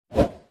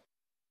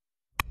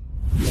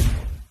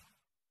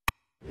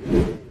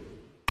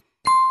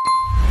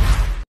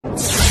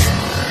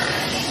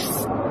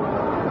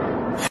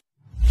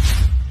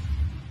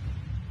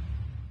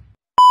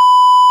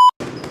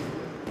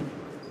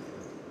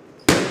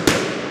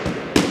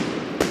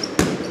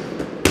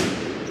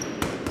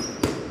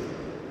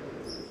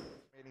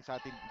sa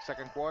ating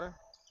second quarter.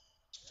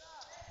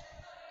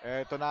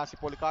 Ito na si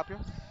Policarpio.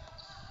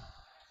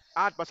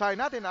 At basahin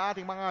natin ang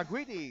ating mga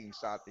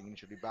greetings sa ating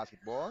Initiative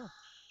Basketball.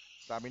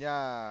 Sabi niya,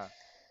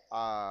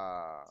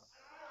 ah,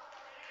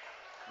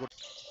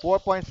 4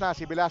 points na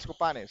si Velasco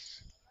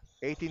Panes.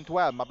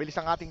 18-12, mabilis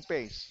ang ating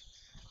pace.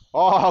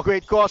 Oh,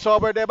 great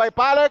crossover there by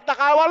Palec.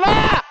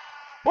 Nakawala!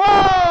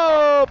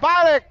 Whoa!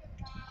 Palec!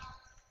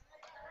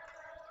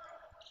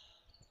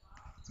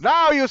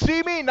 Now you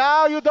see me,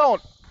 now you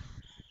don't.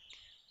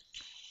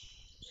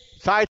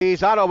 Side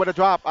Izaro with a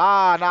drop.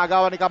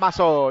 Nagawa ni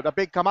Camaso. The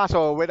big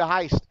Camaso with a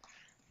heist.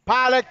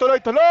 Palec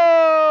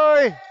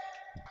tuloy-tuloy!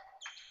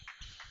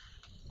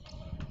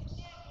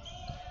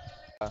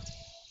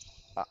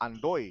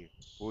 Andoy,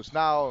 who's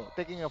now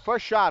taking a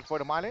first shot for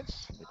the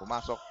Marlins. Hindi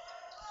pumasok.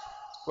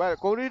 Well,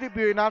 kung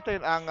re-review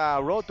natin ang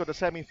road to the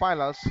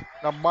semifinals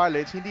ng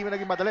Marlins, hindi mo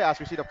naging madali as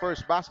we see the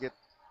first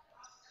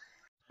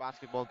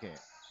basketball game.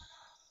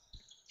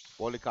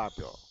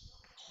 Policarpio.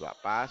 Drop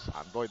pass.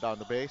 Andoy down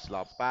the base.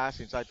 Lob pass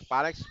inside to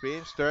Palec.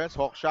 Spins, turns,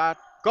 hook shot.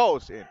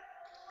 Goes in.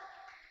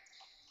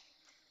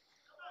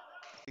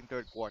 In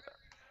third quarter.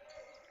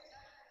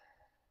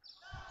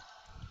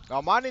 Now,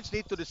 Marlins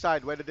need to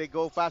decide whether they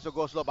go fast or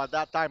go slow. But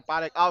that time,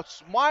 Palec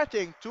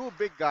outsmarting two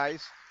big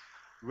guys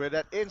with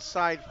that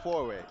inside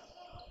forward.